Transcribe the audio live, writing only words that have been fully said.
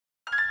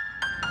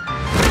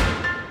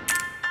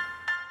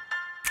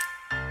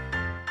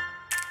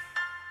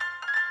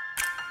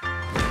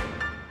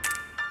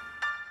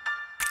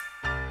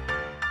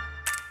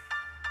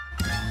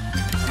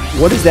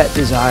what is that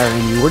desire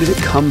in you? Where does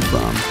it come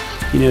from?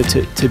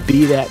 To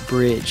be that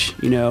bridge,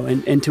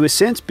 and to a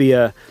sense be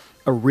a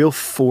real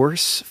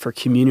force for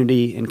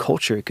community and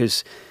culture.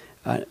 Because,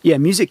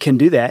 music can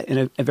do that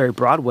in a very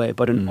broad way,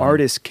 but an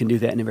artist can do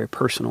that in a very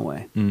personal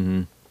way.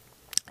 Mm-hmm.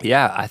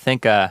 Yeah, I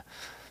think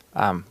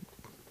one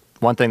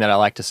thing that I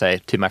like to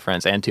say to my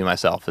friends and to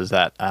myself is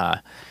that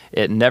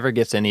it never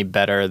gets any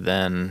better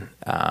than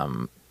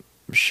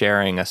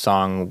sharing a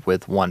song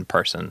with one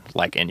person,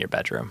 like in your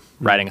bedroom,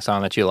 writing a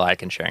song that you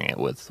like and sharing it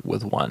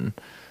with one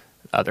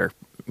other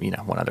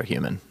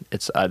human.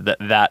 It's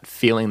that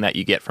feeling that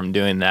you get from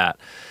doing that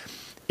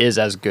is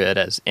as good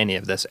as any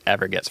of this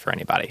ever gets for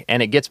anybody.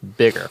 And it gets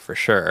bigger for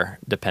sure,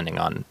 depending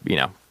on,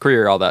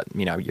 career, all that,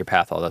 your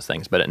path, all those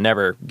things, but it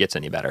never gets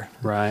any better.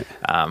 Right.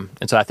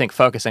 And so I think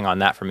focusing on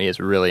that for me is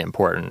really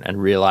important,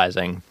 and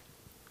realizing,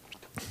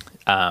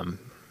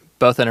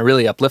 both in a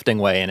really uplifting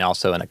way and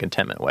also in a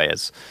contentment way,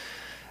 is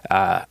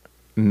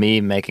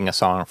me making a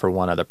song for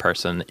one other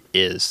person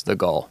is the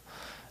goal.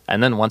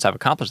 And then once I've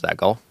accomplished that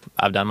goal,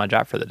 I've done my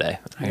job for the day.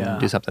 I can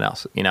do something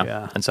else,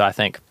 Yeah. And so I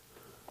think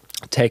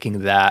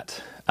taking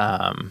that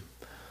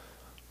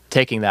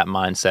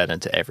mindset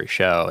into every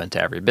show,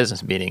 into every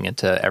business meeting,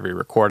 into every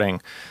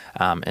recording,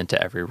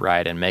 into every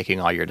write, and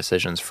making all your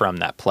decisions from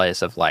that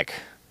place of like,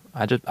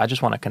 I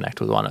just want to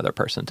connect with one other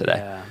person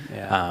today.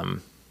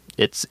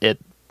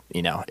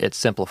 It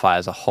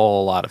simplifies a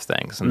whole lot of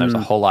things, and there's a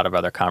whole lot of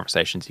other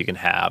conversations you can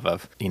have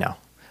of,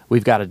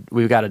 we've got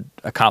to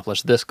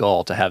accomplish this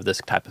goal to have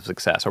this type of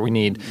success, or we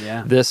need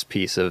this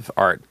piece of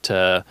art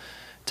to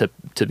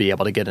be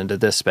able to get into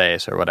this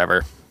space or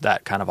whatever.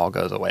 That kind of all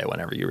goes away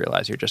whenever you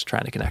realize you're just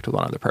trying to connect with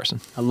one other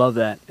person. I love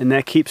that. And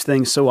that keeps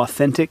things so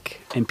authentic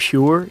and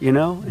pure,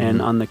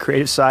 and on the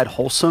creative side,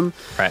 wholesome.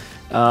 Right.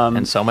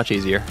 And so much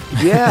easier.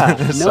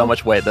 Yeah. So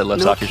much weight that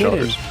lifts off your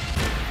kidding. shoulders.